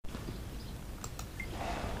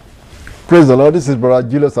Praise the Lord. This is Brother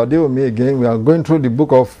Julius Ade with me again. We are going through the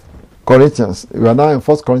book of Corinthians. We are now in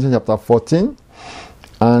 1 Corinthians chapter 14.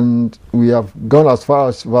 And we have gone as far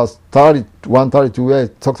as verse 132, where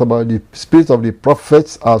it talks about the spirits of the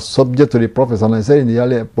prophets are subject to the prophets. And I said in the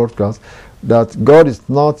earlier podcast that God is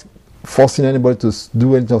not forcing anybody to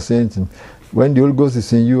do anything or say anything. When the Holy Ghost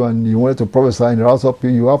is in you and you want to prophesy and rise up,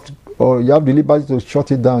 you have the liberty to shut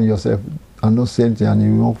it down yourself and not say anything, and he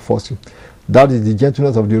won't force you. That is the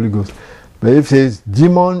gentleness of the Holy Ghost. But if a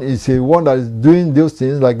demon is a one that is doing those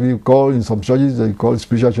things, like we call in some churches, they call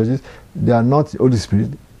spiritual churches, they are not Holy Spirit.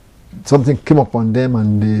 Something came upon them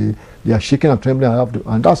and they are shaking and trembling,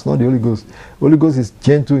 and that's not the Holy Ghost. Holy Ghost is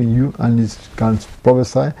gentle in you and it can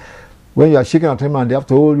prophesy. When you are shaking and trembling and they have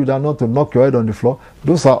to hold you down, not to knock your head on the floor,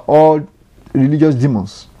 those are all religious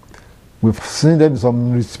demons. We've seen them in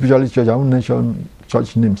some spiritualist church. I won't mention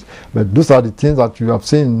church names, but those are the things that you have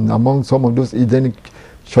seen among some of those Edenic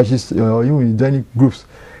churches, even Edenic groups.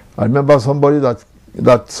 I remember somebody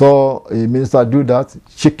that saw a minister do that,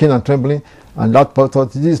 shaking and trembling, and that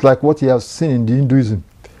thought this is like what he has seen in the Hinduism,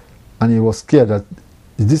 and he was scared that,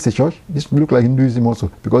 is this a church? This look like Hinduism also,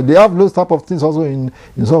 because they have those type of things also in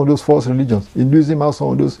some of those false religions. Hinduism has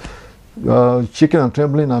some of those shaking and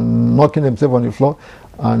trembling and knocking themselves on the floor,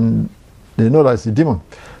 and they know that it's a demon.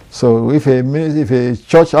 So if a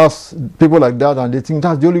church has people like that and they think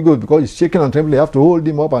that's the Holy Ghost because he's shaking and trembling, they have to hold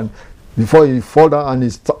him up and before he fall down, and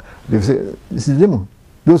they say this is a demon.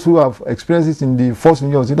 Those who have experienced it in the first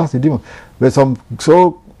religion say that's a demon. But some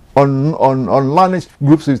online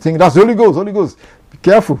groups who think that's the Holy Ghost. Holy Ghost, be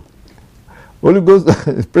careful. Holy Ghost,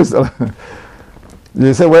 praise the Lord.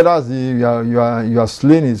 They say whether you are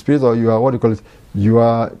slain in the spirit or you are what do you call it? You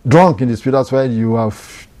are drunk in the spirit. That's why you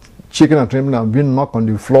have shaking and trembling and being knocked on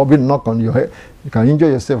the floor, being knocked on your head. You can injure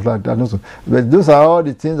yourself like that also. But those are all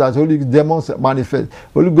the things that Holy demons manifest.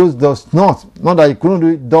 Holy Ghost does not that he couldn't do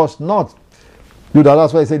it, does not do that.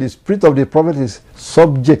 That's why I say the spirit of the prophet is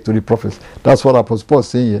subject to the prophets. That's what Apostle Paul is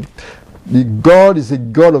saying here. The God is a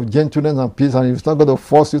God of gentleness and peace, and he's not going to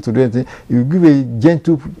force you to do anything. He will give a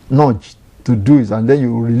gentle nudge to do it, and then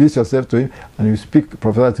you will release yourself to him and he will speak,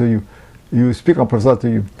 prophesy to you. He will speak and prophesy to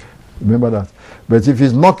you. Remember that. But if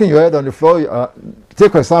he's knocking your head on the floor,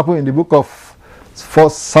 take for example in the book of 1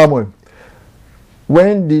 Samuel,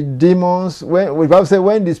 when the demons, when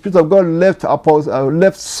the Spirit of God left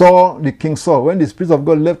Saul, the King Saul, when the Spirit of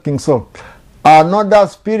God left King Saul, another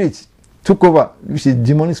spirit took over, which is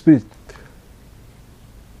demonic spirit.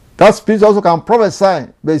 That spirit also can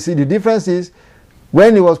prophesy, but you see the difference is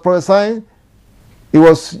when he was prophesying, he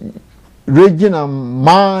was raging and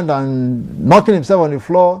mad and knocking himself on the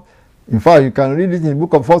floor. In fact, you can read it in the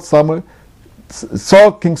book of 1 Samuel.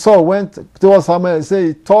 King Saul went towards Samuel and said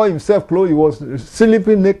he tore himself clothes. He was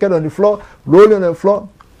sleeping naked on the floor, rolling on the floor.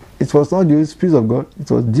 It was not the Spirit of God.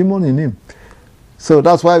 It was demon in him. So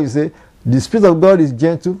that's why we say the Spirit of God is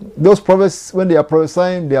gentle. Those prophets, when they are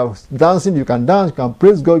prophesying, they are dancing. You can dance, you can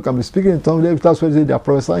praise God, you can be speaking in tongues. That's why they are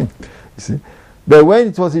prophesying. You see. But when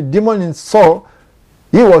it was a demon in Saul,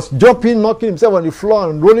 he was jumping, knocking himself on the floor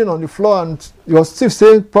and rolling on the floor, and he was still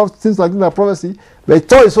saying things like that, prophecy. But he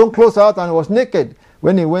tore his own clothes out and was naked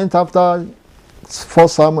when he went after Prophet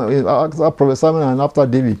Samuel and after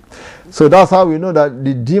David. So that's how we know that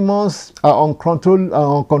the demons are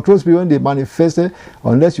uncontrolled spirit when they manifested,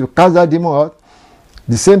 unless you cast that demon out.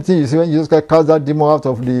 The same thing you see when Jesus Christ cast that demon out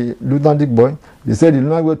of the lunatic boy. They said the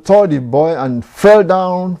lunatic boy tore the boy and fell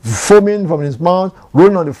down, foaming from his mouth,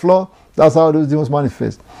 rolling on the floor. That's how those demons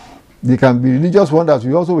manifest. They can be religious wonders.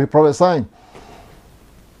 We also be prophesying.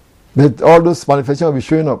 But all those manifestations will be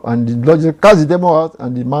showing up. And the Lord just cast the demon out,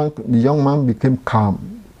 and the young man became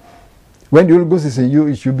calm. When the Holy Ghost is in you,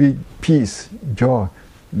 it should be peace, joy,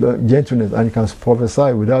 gentleness, and you can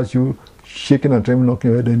prophesy without you shaking and trembling,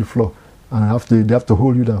 knocking your head on the floor. And they have to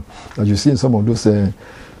hold you down. As you see in some of those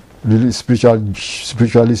really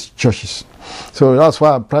spiritualist churches. So that's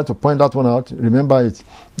why I'm trying to point that one out. Remember it,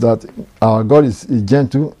 that our God is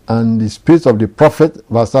gentle, and the spirit of the prophet,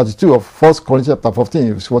 verse 32 of 1 Corinthians chapter 14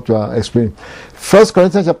 is what we are explaining. 1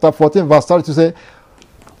 Corinthians chapter 14 verse 32 say,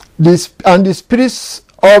 and the spirits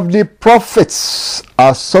of the prophets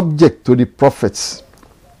are subject to the prophets.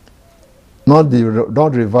 Not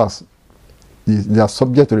reverse. They are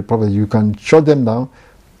subject to the prophets. You can shut them down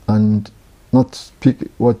and not speak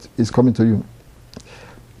what is coming to you.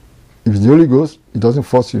 If it's the Holy Ghost, it doesn't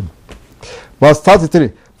force you. Verse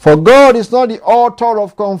 33. For God is not the author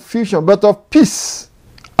of confusion, but of peace,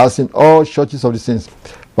 as in all churches of the saints.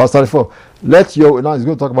 Verse 34. Now he's going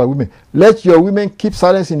to talk about women. Let your women keep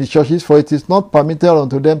silence in the churches, for it is not permitted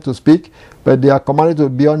unto them to speak, but they are commanded to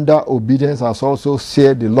be under obedience, as also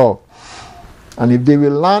said the law. And if they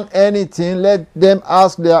will learn anything, let them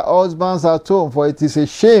ask their husbands at home, for it is a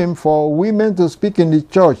shame for women to speak in the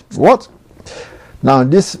church. What? Now,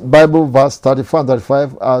 this Bible verse 34 and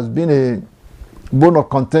 35 has been a bone of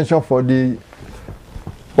contention for the,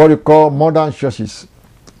 what you call modern churches.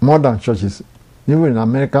 Modern churches. Even in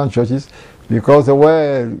American churches, because the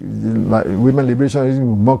way like women liberation is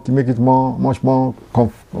to make it much more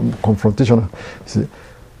confrontational. See,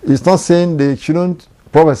 it's not saying they shouldn't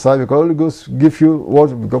prophesy, because Holy Ghost give you what,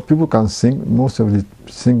 because people can sing. Most of the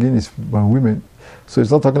singing is by women, so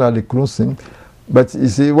it's not talking about they couldn't sing. But you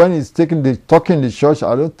see, when he's talking in the church,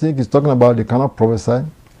 I don't think he's talking about they cannot prophesy,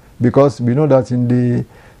 because we know that in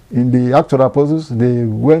the Acts of the Apostles, they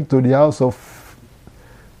went to the house of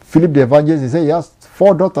Philip the evangelist. He said he has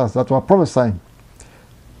 4 daughters that were prophesying.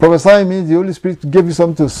 Prophesying means the Holy Spirit gave you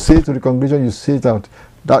something to say to the congregation, you say it out.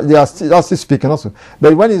 That's still speaking also.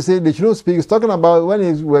 But when he said they shouldn't speak, he's talking about when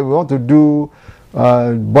we want to do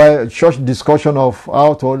church discussion of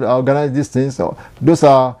how to organize these things. Those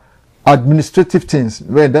are administrative things,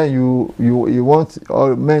 where then you want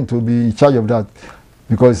all men to be in charge of that,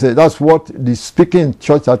 because that's what the speaking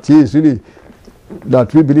church that is really,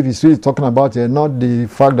 that we believe is really talking about, not the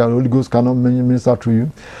fact that the Holy Ghost cannot minister to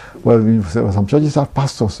you. Well, some churches have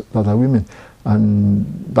pastors that are women, and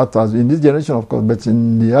that has in this generation, of course, but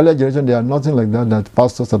in the earlier generation there are nothing like that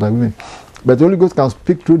pastors that are women. But the Holy Ghost can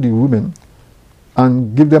speak through the women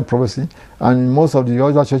and give them prophecy. And in most of the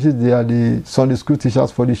other churches, they are the Sunday school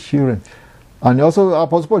teachers for the children. And also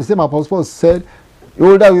Apostle Paul, the same Apostle Paul said,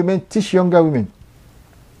 older women teach younger women.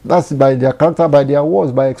 That's by their character, by their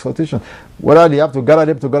words, by exhortation. Whether they have to gather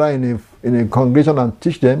them together in a congregation and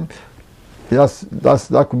teach them,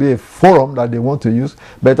 that could be a forum that they want to use.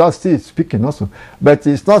 But that's still speaking also. But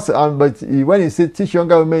it's not. But when he says teach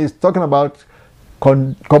younger women, he's talking about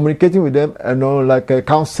communicating with them, like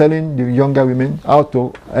counseling the younger women, how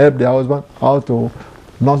to help their husband, how to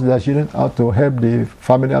nurse their children, how to help the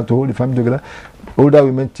family, how to hold the family together. Older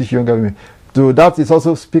women teach younger women. So that is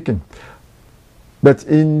also speaking. But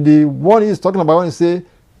in the one he's talking about, when he say,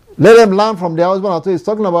 let them learn from their husband, he's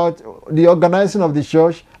talking about the organizing of the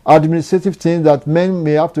church, administrative things that men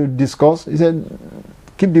may have to discuss. He said,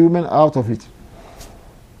 keep the women out of it.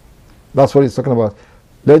 That's what he's talking about.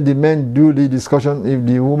 Let the men do the discussion. If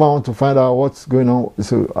the woman wants to find out what's going on,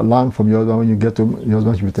 so learn from your husband. When you get to your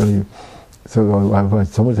husband, should be telling you. So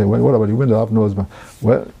somebody said, well, what about the women that have no husband?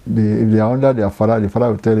 Well, if they are under their father, the father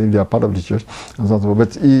will tell them if they are part of the church. And so on.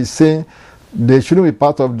 But he's saying they shouldn't be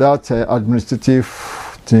part of that administrative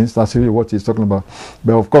things. That's really what he's talking about.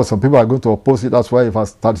 But of course, some people are going to oppose it. That's why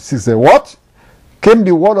verse 36 says, what? Came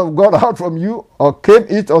the word of God out from you, or came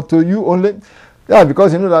it unto you only? Yeah,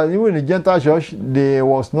 because you know that even in the Gentile church, there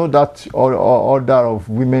was no that order of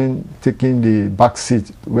women taking the back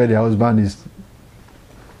seat where their husband is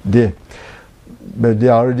there. But they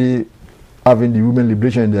are already having the women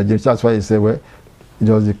liberation in their church. That's why he said, well,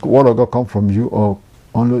 does the word of God come from you or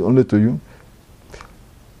only to you?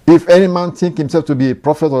 If any man think himself to be a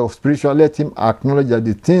prophet or spiritual, let him acknowledge that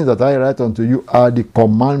the things that I write unto you are the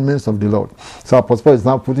commandments of the Lord. So Apostle Paul is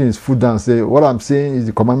now putting his foot down and say, what I'm saying is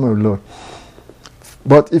the commandment of the Lord.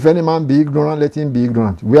 But if any man be ignorant, let him be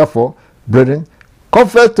ignorant. Wherefore, brethren,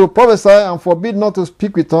 confess to prophesy and forbid not to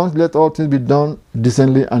speak with tongues, let all things be done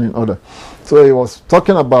decently and in order. So he was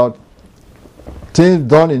talking about things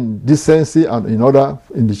done in decency and in order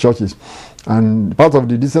in the churches. And part of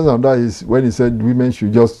the decency and order is when he said women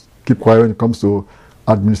should just keep quiet when it comes to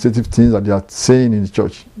administrative things that they are saying in the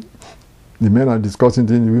church. The men are discussing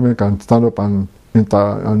things, the women can stand up and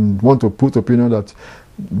want to put opinion that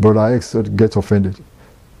Brother X gets offended.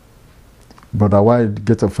 Brother Y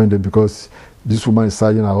gets offended because this woman is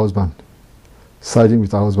siding with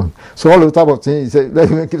her husband. So all the type of things, he said, let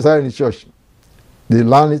women keep silent in the church. They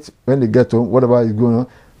learn it when they get home, whatever is going on,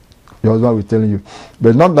 your husband will tell you.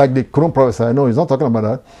 But not like the current prophesy. No, he's not talking about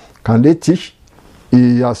that. Can they teach?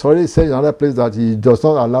 He has already said in another place that he does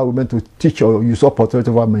not allow women to teach or usurp authority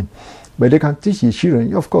over men. But they can teach his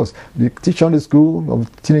children, of course. They teach on the school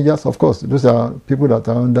of teenagers, of course. Those are people that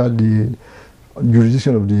are under the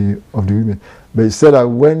jurisdiction of the women. But he said that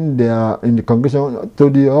when they are in the congregation, to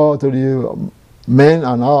the men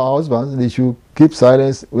and our husbands, they should keep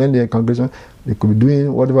silence when they're in congregation. They could be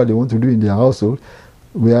doing whatever they want to do in their household,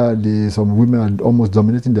 where some women are almost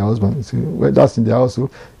dominating their husband. So, well, that's in their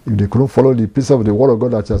household. If they couldn't follow the precept of the word of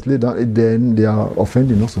God that has laid down, then they are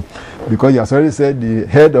offending also. Because he has already said the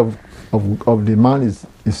head of the man is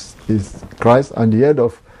Christ, and the head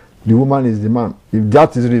of the woman is the man. If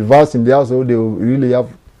that is reversed in the household, they will really have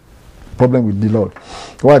problem with the Lord.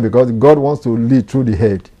 Why? Because God wants to lead through the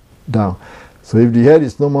head down. So if the head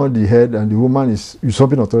is no more the head and the woman is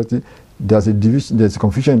usurping authority, there's a division, there's a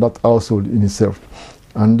confusion in that household in itself.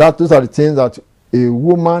 And those are the things that a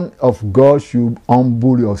woman of God should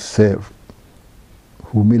humble yourself,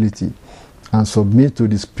 humility, and submit to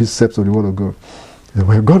the precepts of the word of God.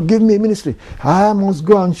 Well, God gave me a ministry, I must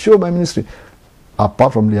go and show my ministry.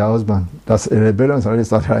 Apart from the husband, that's a rebellion has already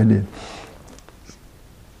started right there.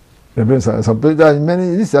 This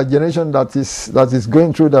is a generation that is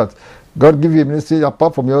going through that. God give you a ministry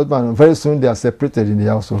apart from your husband, and very soon they are separated in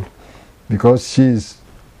the household because she's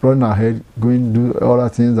running ahead, going to do other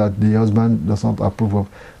things that the husband does not approve of.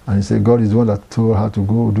 And he said, God is the one that told her to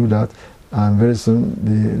go do that, and very soon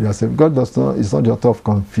they are saying, God is not the author of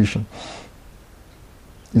confusion.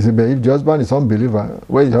 He said, but if the husband is unbeliever,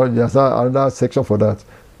 there's another section for that.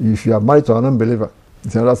 If you are married to an unbeliever,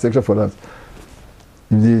 there's another section for that.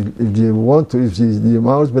 If the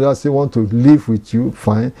husband still want to live with you,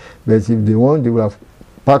 fine. But if they want, they will have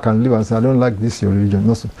pack and leave and say, I don't like this your religion.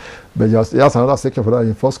 No, so. But there's another section for that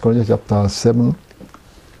in 1 Corinthians chapter 7.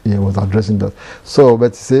 He was addressing that. So,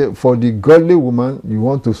 but say for the godly woman, you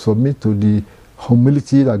want to submit to the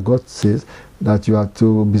humility that God says, that you are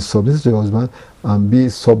to be submissive to your husband and be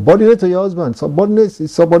subordinate to your husband.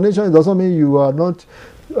 Subordination doesn't mean you are not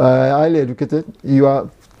highly educated. You are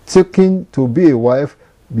taken to be a wife.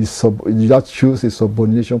 That shows a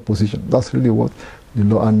subordination position. That's really what the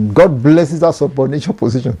law, and God blesses that subordination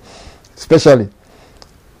position, especially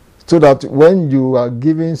so that when you are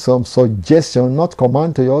giving some suggestion, not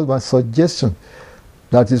command to your husband, suggestion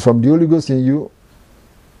that is from the Holy Ghost in you,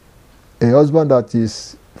 a husband that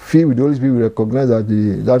is filled with the Holy Spirit will recognize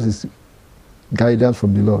that is guidance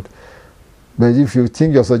from the Lord. But if you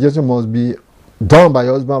think your suggestion must be done by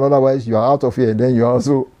your husband, otherwise you are out of here, then you are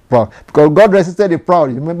also proud. Because God resisted the proud.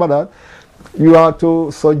 You remember that? You are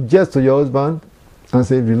to suggest to your husband and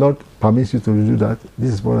say, if the Lord permits you to do that,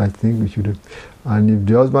 this is what I think we should do. And if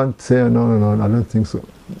the husband say, no, I don't think so,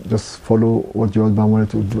 just follow what your husband wanted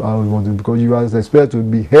to do, how you want to do, because you are expected to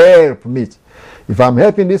be helpmeet. If I'm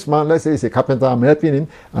helping this man, let's say he's a carpenter, I'm helping him,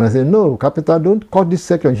 and I say, no, carpenter, don't cut this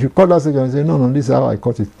section. You cut that section. I say, no, this is how I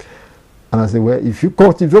cut it. And I say, well, if you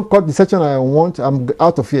don't cut the section I want, I'm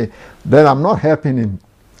out of here. Then I'm not helping him.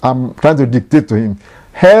 I'm trying to dictate to him.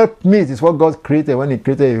 Helpmeet is what God created when He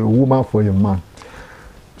created a woman for a man.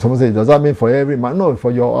 Someone says, does that mean for every man? No, for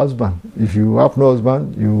your husband. If you have no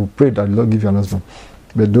husband, you pray that the Lord give you an husband.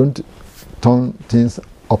 But don't turn things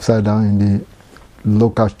upside down in the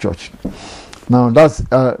local church. Now, that's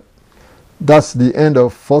the end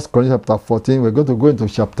of 1 Corinthians chapter 14. We're going to go into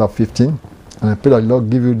chapter 15. And I pray that the Lord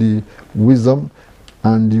give you the wisdom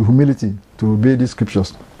and the humility to obey these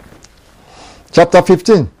scriptures. Chapter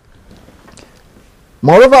 15.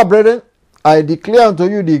 Moreover, brethren, I declare unto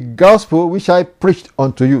you the gospel which I preached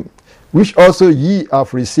unto you, which also ye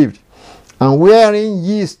have received, and wherein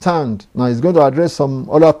ye stand. Now he's going to address some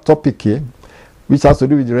other topic here, which has to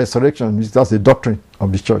do with the resurrection, which that's the doctrine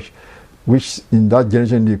of the church, which in that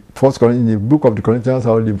generation, in the book of the Corinthians,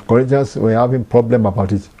 how the Corinthians were having problem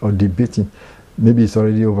about it, or debating. Maybe it's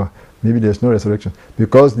already over. Maybe there's no resurrection.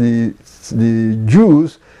 Because the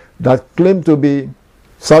Jews that claim to be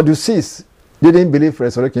Sadducees, they didn't believe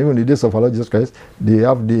resurrection. Even in the days of our Lord Jesus Christ, they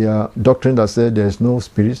have the doctrine that said there is no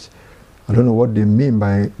spirits. I don't know what they mean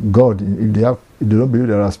by God. If they don't believe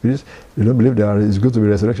there are spirits, they don't believe there is going to be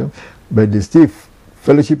resurrection, but they still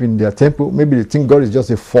fellowship in their temple. Maybe they think God is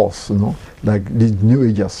just a force, like the New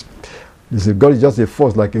Agers. They say God is just a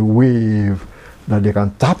force, like a wave, that they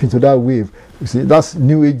can tap into that wave. You see, that's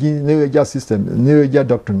New Ager system, New Ager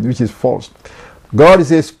doctrine, which is false. God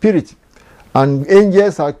is a spirit. And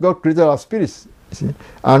angels are God created as spirits, you see.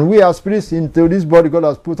 And we are spirits into this body. God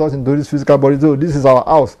has put us into this physical body. So this is our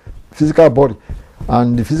house, physical body.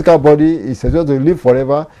 And the physical body is supposed to live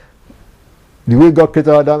forever. The way God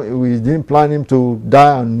created Adam, we didn't plan him to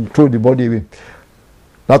die and throw the body away.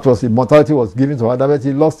 That was immortality was given to Adam, but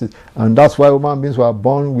he lost it. And that's why human beings were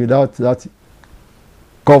born without that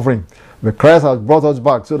covering. But Christ has brought us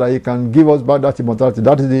back so that He can give us back that immortality.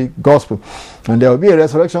 That is the gospel. And there will be a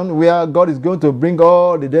resurrection where God is going to bring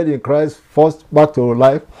all the dead in Christ first back to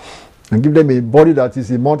life and give them a body that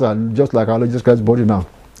is immortal, just like our Lord Jesus Christ's body now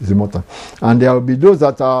is immortal. And there will be those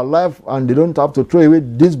that are alive and they don't have to throw away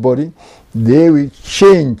this body. They will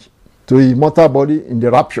change to an immortal body in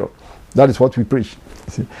the rapture. That is what we preach.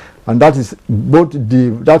 See? And that is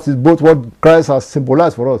both what Christ has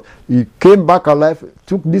symbolized for us. He came back alive,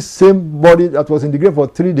 took this same body that was in the grave for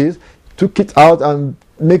 3 days, took it out and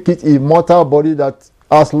make it an immortal body that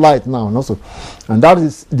has light now. Also. And that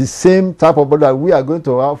is the same type of body that we are going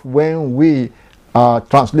to have when we are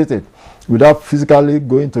translated. without physically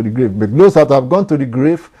going to the grave. But those that have gone to the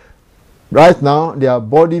grave, right now, their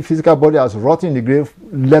body, physical body has rotted in the grave,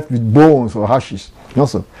 left with bones or ashes.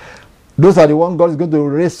 Also, those are the ones God is going to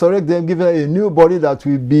resurrect them, give them a new body that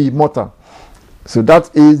will be immortal. So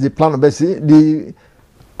that is the plan of Bessie. The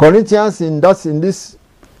Corinthians in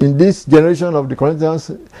this generation of the Corinthians,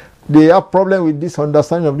 they have problem with this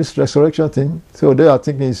understanding of this resurrection thing. So they are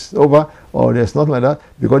thinking it's over or there's nothing like that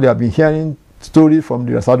because they have been hearing stories from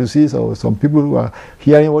the Sadducees or some people who are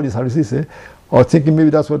hearing what the Sadducees say or thinking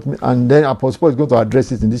maybe that's what, and then Apostle Paul is going to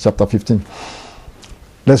address it in this chapter 15.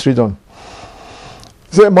 Let's read on.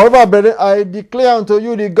 So, moreover, brethren, I declare unto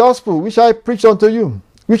you the gospel which I preached unto you,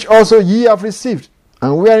 which also ye have received,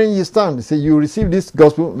 and wherein ye stand. Say, you receive this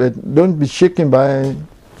gospel, but don't be shaken by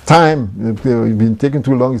time. It's been taking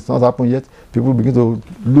too long, it's not happened yet. People begin to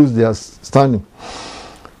lose their standing.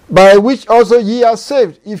 By which also ye are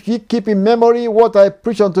saved, if ye keep in memory what I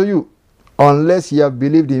preached unto you, unless ye have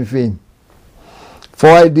believed in vain. For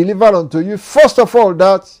I delivered unto you first of all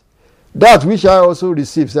that which I also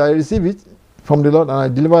received. So I received it from the Lord and I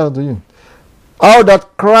delivered unto you. How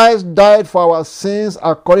that Christ died for our sins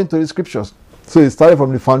according to the scriptures. So it started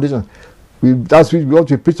from the foundation. That's what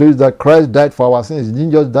we preach to you, is that Christ died for our sins. He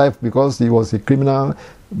didn't just die because he was a criminal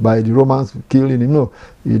by the Romans killing him. No,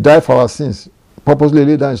 he died for our sins. Purposely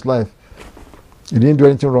laid down his life. He didn't do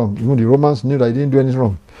anything wrong. Even the Romans knew that he didn't do anything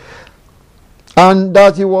wrong. And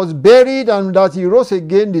that he was buried and that he rose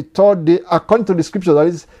again the third day according to the scriptures. That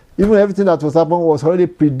is, even everything that was happening was already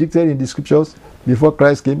predicted in the scriptures before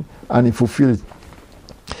Christ came and he fulfilled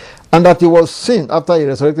it. And that he was seen, after he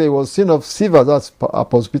resurrected, he was seen of Cephas, that's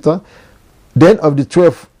Apostle Peter, then of the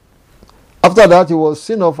 12. After that, he was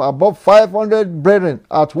seen of above 500 brethren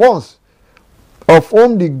at once, of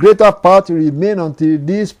whom the greater part remain until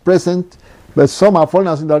this present, but some are fallen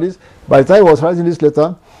asleep. That is, by the time he was writing this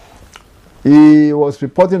letter, he was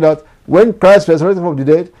reporting that when Christ resurrected from the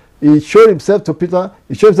dead, he showed himself to Peter,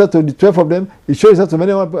 he showed himself to the 12 of them, he showed himself to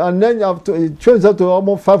many more people, and then he showed himself to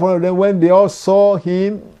almost 500 of them when they all saw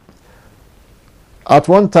him at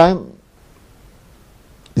one time.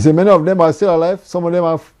 He said many of them are still alive, some of them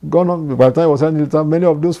have gone on. By the time he was writing the letter, many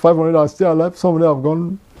of those 500 are still alive, some of them have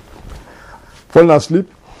gone, fallen asleep.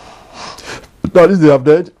 That is, they have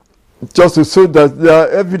died. Just to show that there are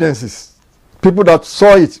evidences. People that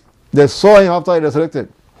saw it, they saw him after he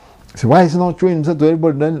resurrected. So why is he not showing himself to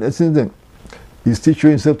everybody then since then? He's still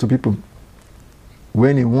showing himself to people.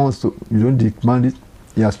 When he wants to, you don't demand it.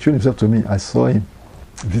 He has shown himself to me. I saw him.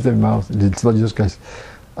 He visited my house. The Lord Jesus Christ.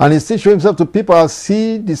 And he still showing himself to people as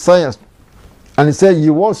he desires. And he said,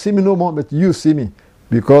 you won't see me no more, but you see me.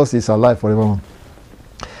 Because he's alive forevermore.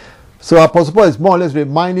 So Apostle Paul is more or less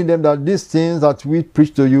reminding them that these things that we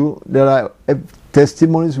preach to you, there are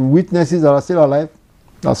testimonies, witnesses that are still alive,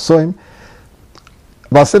 that saw him.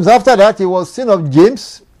 But after that, he was seen of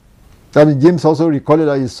James. I mean, James also recorded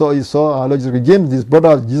that he saw our Lord Jesus Christ. James, his brother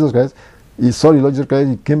of Jesus Christ, he saw the Lord Jesus Christ.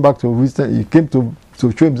 He came back to visit. He came to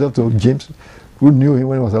show himself to James, who knew him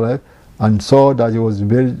when he was alive, and saw that he was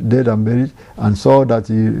dead and buried, and saw that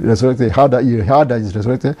he resurrected. He heard that he's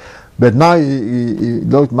resurrected. But now he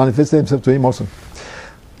Lord manifested himself to him also.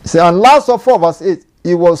 He said, and last of all, verse 8,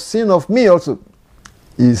 he was seen of me also.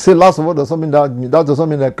 He said last of all does something that does not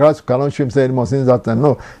mean that Christ cannot show himself anymore since that time.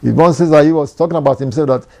 No. If one says that he was talking about himself,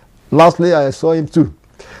 that lastly I saw him too.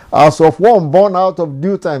 As of one born out of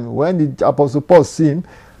due time, when the Apostle Paul see him,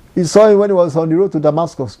 he saw him when he was on the road to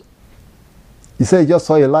Damascus. He said he just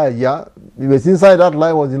saw a light, yeah. But inside that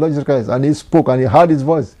light was the Lord Jesus Christ, and he spoke and he heard his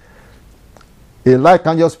voice. A light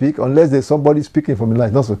can't just speak unless there's somebody speaking from the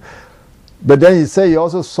light. No, so. But then he said he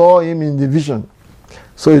also saw him in the vision.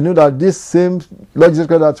 So he knew that this same Lord Jesus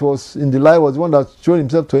Christ that was in the light was one that showed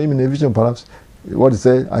himself to him in a vision, perhaps. What he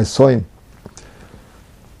said, I saw him.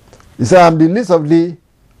 He said, I am the least of the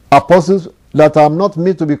apostles, that I am not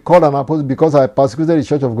made to be called an apostle because I persecuted the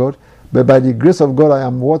church of God, but by the grace of God I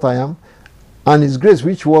am what I am. And his grace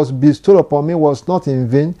which was bestowed upon me was not in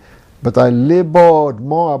vain, but I labored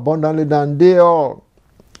more abundantly than they all.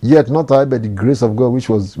 Yet not I, but the grace of God which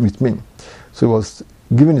was with me. So he was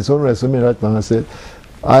giving his own resume right now and said,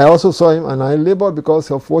 I also saw him and I labored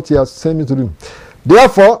because of what he has sent me to do.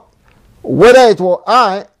 Therefore, whether it were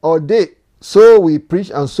I or they, so we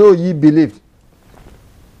preach and so ye believed.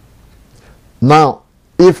 Now,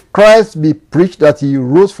 if Christ be preached that he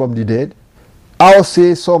rose from the dead, I'll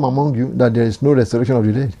say some among you that there is no resurrection of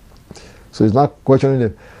the dead. So it's not questioning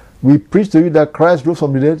them. We preach to you that Christ rose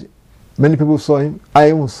from the dead. Many people saw him. I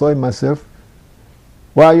even saw him myself.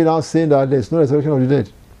 Why are you now saying that there is no resurrection of the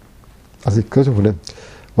dead? That's a question for them.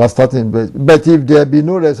 Verse 13. But if there be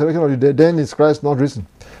no resurrection of the dead, then is Christ not risen?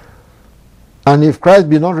 And if Christ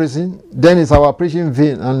be not risen, then is our preaching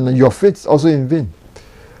vain, and your faith also in vain.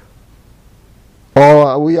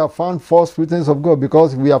 Or we have found false pretense of God,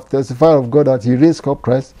 because we have testified of God that he raised up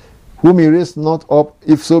Christ, whom he raised not up,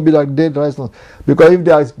 if so be that dead rise not. Because if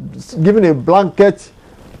they are given a blanket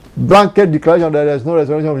declaration that there is no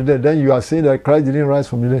resurrection of the dead, then you are saying that Christ didn't rise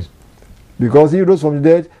from the dead. Because he rose from the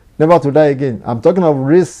dead, never to die again. I'm talking of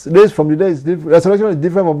raised from the dead. Resurrection is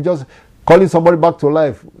different from just calling somebody back to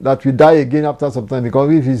life, that we die again after some time.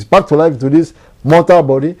 Because if he's back to life to this mortal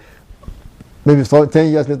body, maybe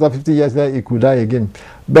 10 years later, 50 years later, he could die again.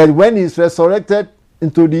 But when he's resurrected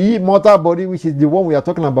into the immortal body, which is the one we are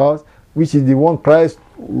talking about, which is the one Christ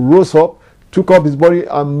rose up, took up his body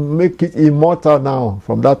and make it immortal now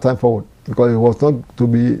from that time forward, because it was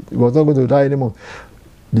not going to die anymore.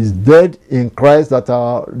 These dead in Christ that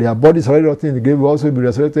are their bodies already rotting in the grave will also be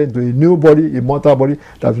resurrected into a new body, immortal body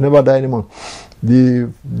that will never die anymore.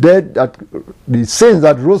 The saints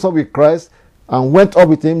that rose up with Christ and went up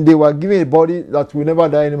with him, they were given a body that will never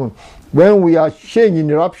die anymore. When we are changed in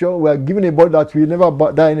the rapture, we are given a body that will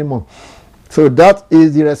never die anymore. So that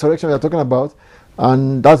is the resurrection we are talking about,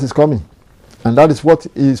 and that is coming. And that is what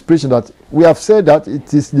he is preaching, that we have said that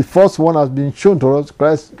it is the first one has been shown to us.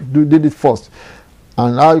 Christ did it first.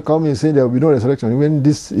 And now you come and say there will be no resurrection when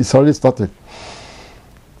this is already started.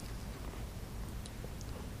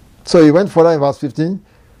 So he went further in verse 15.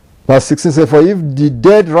 Verse 16 says, for if the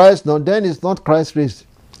dead rise not, then is not Christ raised.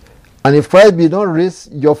 And if Christ be not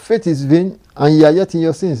raised, your faith is vain, and ye are yet in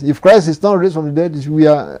your sins. If Christ is not raised from the dead,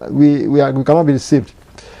 we cannot be saved.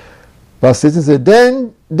 Verse 16 says,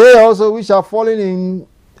 then they also which are fallen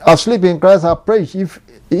asleep in Christ are perished. If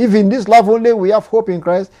in this life only we have hope in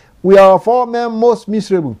Christ, we are for men most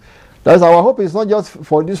miserable. That's our hope. Is not just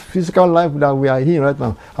for this physical life that we are in right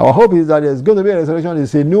now. Our hope is that there's going to be a resurrection.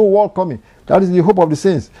 There's a new world coming. That is the hope of the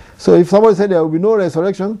saints. So if somebody said there will be no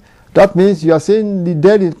resurrection, that means you are saying the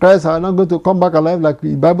dead in Christ are not going to come back alive, like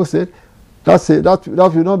the Bible said. That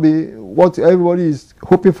will not be what everybody is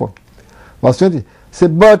hoping for. Verse 20 say,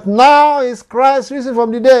 but now is Christ risen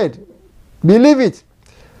from the dead. Believe it.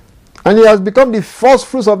 And he has become the first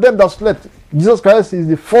fruits of them that slept. Jesus Christ is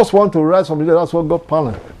the first one to rise from the dead. That's what God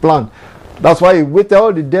planned. That's why he waited.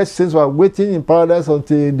 All the dead saints were waiting in paradise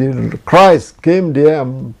until the Christ came there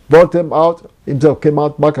and brought them out. Himself came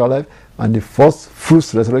out back alive. And the first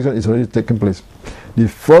fruits resurrection is already taking place. The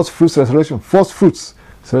first fruits resurrection, first fruits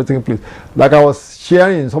is already taking place. Like I was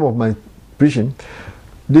sharing in some of my preaching,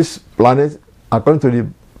 this planet, according to the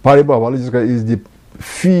parable of our Lord Jesus Christ, is the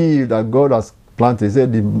field that God has planted. He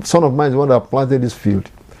said the Son of Man is the one that planted this field.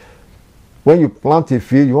 When you plant a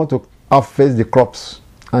field, you want to harvest the crops.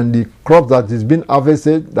 And the crop that is being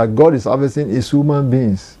harvested, that God is harvesting, is human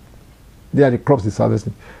beings. They are the crops he's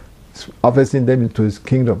harvesting. He's harvesting them into his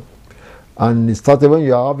kingdom. And it started when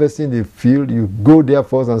you are harvesting the field, you go there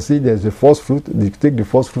first and see there's the first fruit. You take the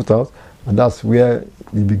first fruit out, and that's where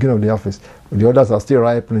the beginning of the harvest. The others are still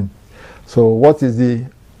ripening. So what is the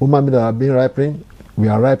human being that are being ripening? We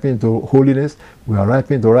are ripening to holiness. We are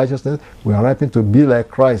ripening to righteousness. We are ripening to be like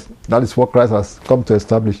Christ. That is what Christ has come to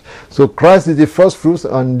establish. So Christ is the first fruits,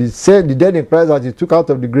 and the dead in Christ that he took out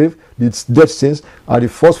of the grave, the dead sins, are the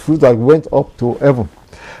first fruits that went up to heaven.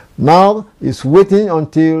 Now it's waiting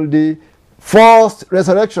until the first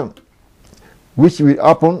resurrection, which will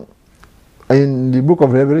happen in the book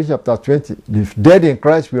of Revelation chapter 20. The dead in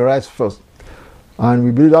Christ will rise first. And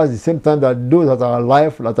we believe that at the same time that those that are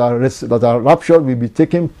alive, that are raptured, will be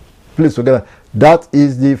taking place together. That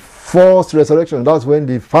is the first resurrection. That's when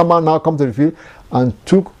the farmer now comes to the field and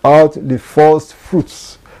took out the first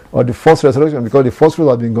fruits, or the first resurrection, because the first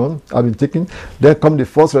fruits have been taken. Then come the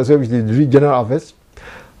first resurrection, which is the general harvest.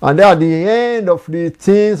 And then at the end of the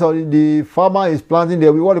things, or the farmer is planting,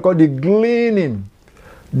 there will be what they call the gleaning.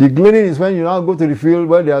 The gleaning is when you now go to the field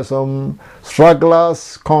where there are some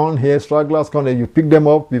stragglers corn here, and you pick them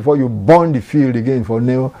up before you burn the field again for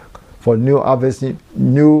new harvesting,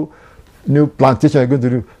 new plantation you're going to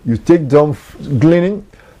do. You take them gleaning.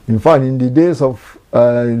 In fact, in the days of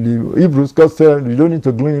the Hebrews, God said you don't need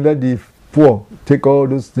to glean, let the poor take all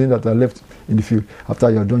those things that are left in the field after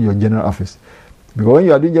you have done your general harvest. Because when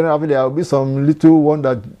you are doing general harvest, there will be some little one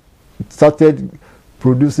that started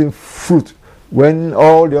producing fruit when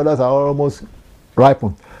all the others are almost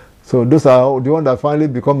ripened. So those are the ones that finally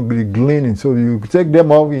become gleaning. So you take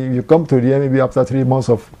them off, you come to the end maybe after 3 months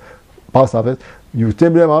of past harvest, you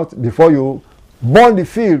take them out before you burn the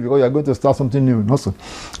field, because you are going to start something new. Also,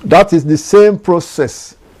 that is the same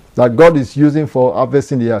process that God is using for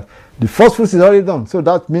harvesting the earth. The first fruits is already done, so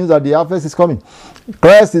that means that the harvest is coming.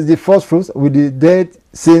 Christ is the first fruits with the dead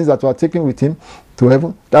saints that were taken with him to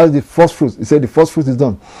heaven. That is the first fruits. He said the first fruits is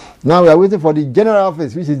done. Now we are waiting for the general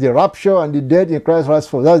harvest, which is the rapture and the dead in Christ rise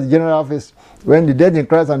first. That's the general harvest. When the dead in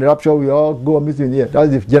Christ and the rapture, we all go and meet in the air.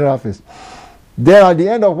 That's the general harvest. Then at the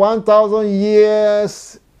end of 1,000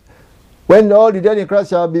 years, when all the dead in Christ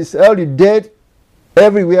shall be, all the dead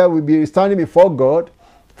everywhere will be standing before God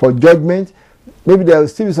for judgment. Maybe there will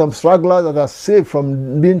still be some stragglers that are saved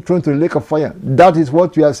from being thrown to the lake of fire. That is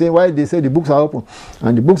what we are saying, why they say the books are open.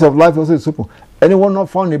 And the books of life also is open. Anyone not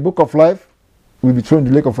found in the book of life will be thrown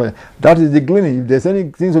in the lake of fire. That is the gleaning. If there's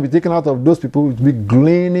anything to be taken out of those people, it will be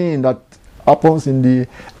gleaning that happens in the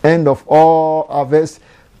end of all harvest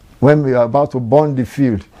when we are about to burn the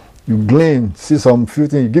field. You glean, see some few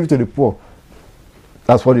things, you give it to the poor.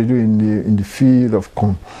 That's what they do in the field of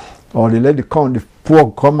corn. Or they let the corn, the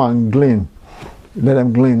poor come and glean. Let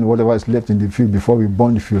them glean whatever is left in the field before we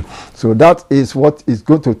burn the field. So that is what is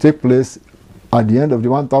going to take place at the end of the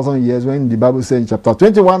 1,000 years, when the Bible says in chapter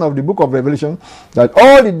 21 of the book of Revelation that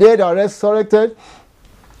all the dead are resurrected.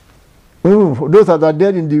 Those that are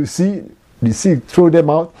dead in the sea throw them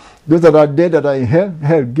out. Those that are dead that are in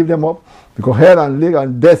hell give them up. Because hell and lake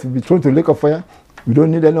and death will be thrown to the lake of fire. We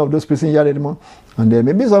don't need any of those places here anymore. And there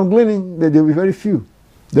may be some gleaning, but there will be very few.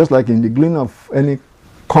 Just like in the gleaning of any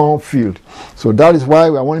cornfield. So that is why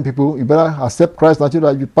we are warning people, you better accept Christ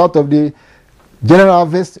naturally, be part of the general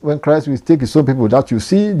harvest when Christ will take his own people. That you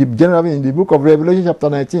see the general harvest in the book of Revelation chapter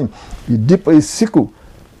 19. The deep is sickle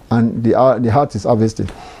and the heart is harvested.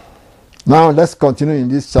 Now let's continue in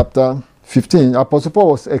this chapter 15. Apostle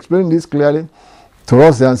Paul was explaining this clearly to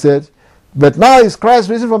us and said, but now is Christ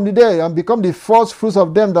risen from the dead and become the first fruits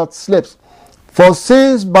of them that slept. For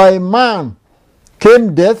since by man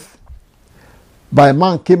came death, by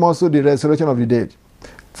man came also the resurrection of the dead.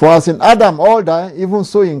 For as in Adam all die, even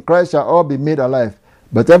so in Christ shall all be made alive.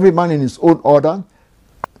 But every man in his own order.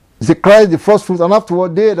 See, Christ the first fruits, and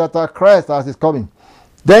afterward they that are Christ as is coming.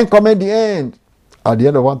 Then cometh the end, at the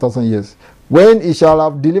end of 1,000 years, when he shall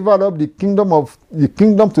have delivered up the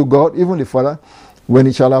kingdom to God, even the Father, when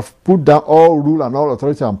he shall have put down all rule and all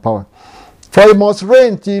authority and power. For he must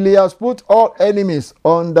reign till he has put all enemies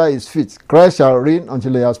under his feet. Christ shall reign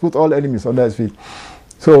until he has put all enemies under his feet.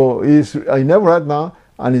 So he's in heaven right now,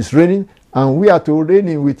 and he's reigning, and we are to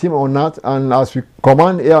reign with him on earth, and as we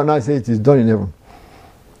command here on earth, say it is done in heaven.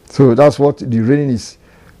 So that's what the reigning is.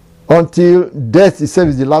 Until death itself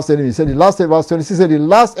is the last enemy. He said the last, verse 26 said, the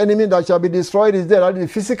last enemy that shall be destroyed is death. That the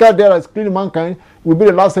physical death that is killing mankind will be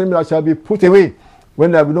the last enemy that shall be put away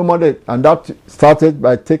when there will be no more death. And that started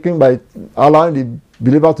by allowing the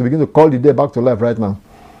believer to begin to call the dead back to life right now.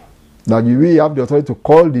 That we have the authority to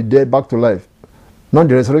call the dead back to life. Not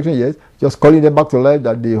the resurrection yet, just calling them back to life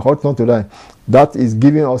that they ought not to die. That is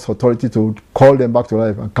giving us authority to call them back to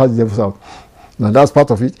life and cast the devils out. Now that's part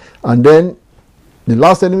of it. And then the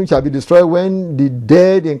last enemy shall be destroyed when the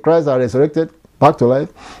dead in Christ are resurrected back to life.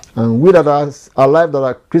 And we that are alive, that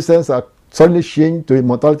are Christians, are suddenly changed to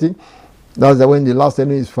immortality. That's when the last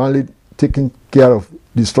enemy is finally taken care of,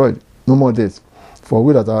 destroyed. No more death. For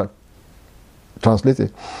we that are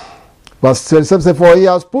translated. Verse 27 says, for he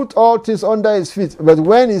has put all things under his feet. But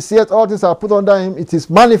when he saith all things are put under him, it is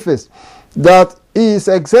manifest that he is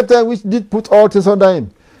accepted which did put all things under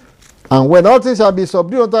him. And when all things shall be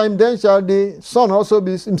subdued unto him, then shall the Son also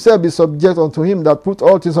himself be subject unto him that put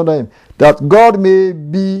all things under him, that God may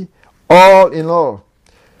be all in all.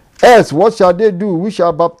 Else, what shall they do which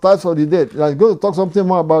are baptized for the dead? I'm going to talk something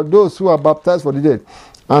more about those who are baptized for the dead.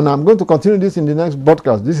 And I'm going to continue this in the next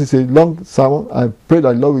broadcast. This is a long sermon. I pray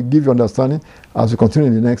that the Lord will give you understanding as we continue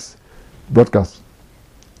in the next broadcast.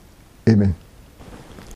 Amen.